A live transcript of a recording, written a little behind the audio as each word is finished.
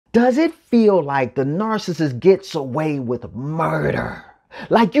Does it feel like the narcissist gets away with murder?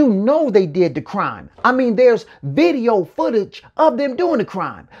 Like you know they did the crime. I mean, there's video footage of them doing the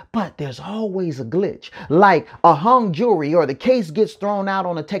crime, but there's always a glitch, like a hung jury, or the case gets thrown out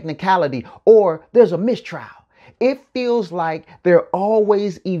on a technicality, or there's a mistrial. It feels like they're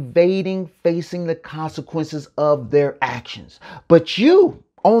always evading facing the consequences of their actions. But you,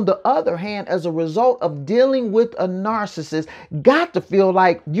 on the other hand, as a result of dealing with a narcissist, got to feel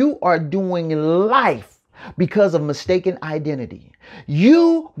like you are doing life because of mistaken identity.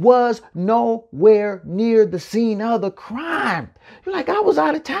 You was nowhere near the scene of the crime. You're like, I was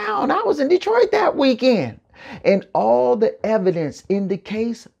out of town. I was in Detroit that weekend. And all the evidence in the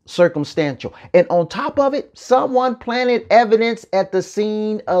case, circumstantial. And on top of it, someone planted evidence at the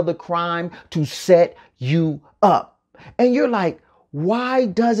scene of the crime to set you up. And you're like, why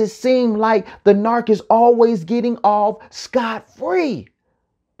does it seem like the narc is always getting off scot-free?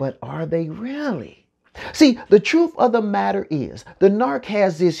 But are they really? See, the truth of the matter is the narc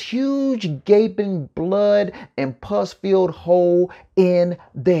has this huge gaping blood and pus-filled hole in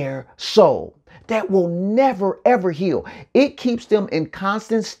their soul that will never ever heal. It keeps them in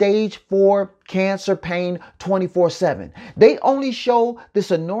constant stage 4 cancer pain 24/7. They only show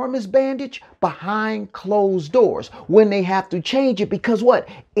this enormous bandage behind closed doors when they have to change it because what?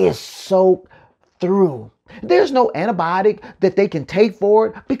 It's soaked through. There's no antibiotic that they can take for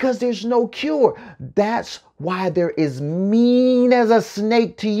it because there's no cure. That's why they're as mean as a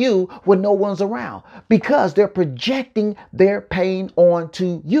snake to you when no one's around, because they're projecting their pain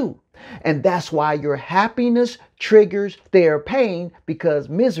onto you. And that's why your happiness triggers their pain, because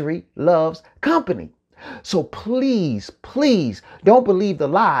misery loves company. So please, please don't believe the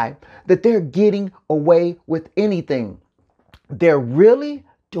lie that they're getting away with anything. They're really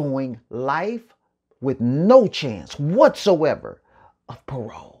doing life with no chance whatsoever of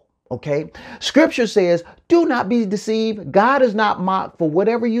parole. Okay? Scripture says, do not be deceived. God is not mocked. For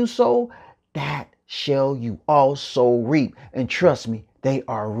whatever you sow, that shall you also reap. And trust me, they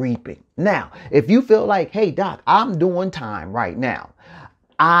are reaping. Now, if you feel like, hey, Doc, I'm doing time right now.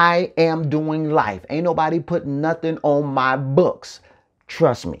 I am doing life. Ain't nobody putting nothing on my books.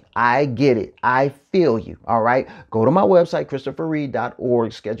 Trust me, I get it. I feel you. All right. Go to my website,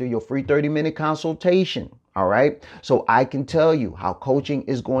 ChristopherReed.org. Schedule your free 30-minute consultation. All right. So I can tell you how coaching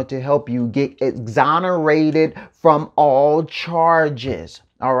is going to help you get exonerated from all charges.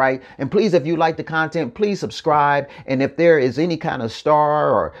 All right. And please, if you like the content, please subscribe. And if there is any kind of star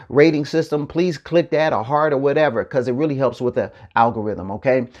or rating system, please click that or heart or whatever, because it really helps with the algorithm.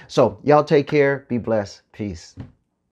 OK, so y'all take care. Be blessed. Peace.